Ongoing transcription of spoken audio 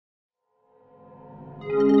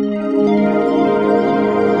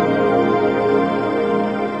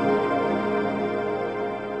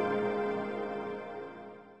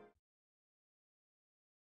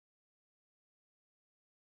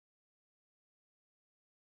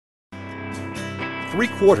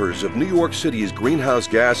3/4 of New York City's greenhouse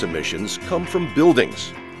gas emissions come from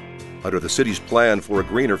buildings. Under the city's plan for a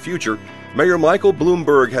greener future, Mayor Michael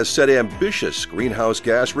Bloomberg has set ambitious greenhouse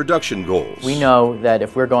gas reduction goals. We know that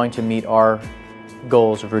if we're going to meet our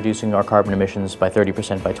goals of reducing our carbon emissions by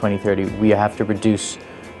 30% by 2030, we have to reduce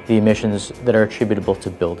the emissions that are attributable to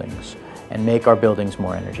buildings and make our buildings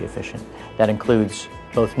more energy efficient. That includes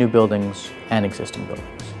both new buildings and existing buildings.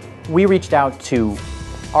 We reached out to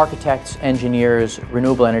architects, engineers,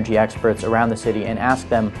 renewable energy experts around the city and asked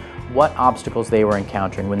them what obstacles they were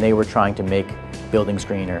encountering when they were trying to make buildings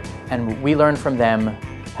greener. And we learned from them,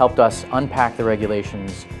 helped us unpack the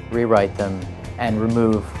regulations, rewrite them, and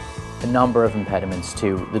remove a number of impediments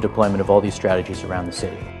to the deployment of all these strategies around the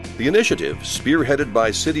city. The initiative, spearheaded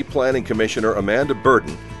by City Planning Commissioner Amanda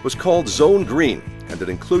Burton, was called Zone Green, and it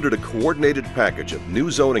included a coordinated package of new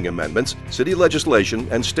zoning amendments, city legislation,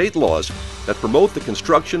 and state laws that promote the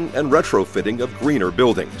construction and retrofitting of greener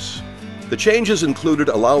buildings. The changes included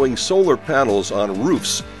allowing solar panels on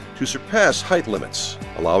roofs to surpass height limits,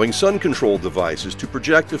 allowing sun control devices to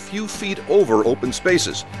project a few feet over open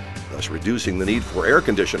spaces, thus reducing the need for air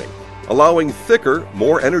conditioning, allowing thicker,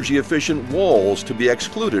 more energy-efficient walls to be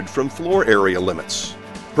excluded from floor area limits,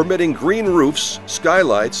 permitting green roofs,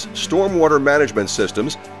 skylights, stormwater management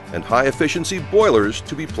systems, and high-efficiency boilers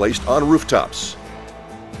to be placed on rooftops,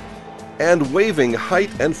 and waiving height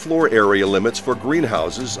and floor area limits for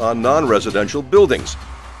greenhouses on non-residential buildings,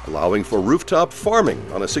 allowing for rooftop farming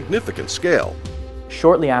on a significant scale.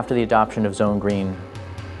 Shortly after the adoption of Zone Green,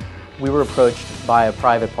 we were approached by a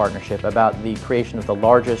private partnership about the creation of the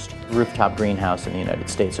largest rooftop greenhouse in the United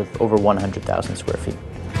States of over 100,000 square feet.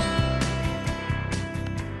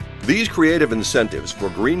 These creative incentives for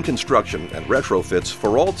green construction and retrofits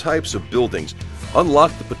for all types of buildings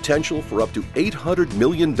unlock the potential for up to $800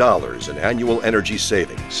 million in annual energy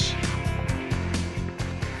savings.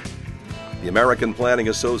 The American Planning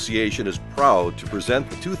Association is proud to present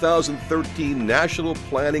the 2013 National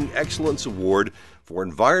Planning Excellence Award for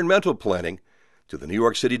Environmental Planning to the New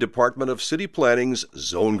York City Department of City Planning's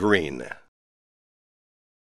Zone Green.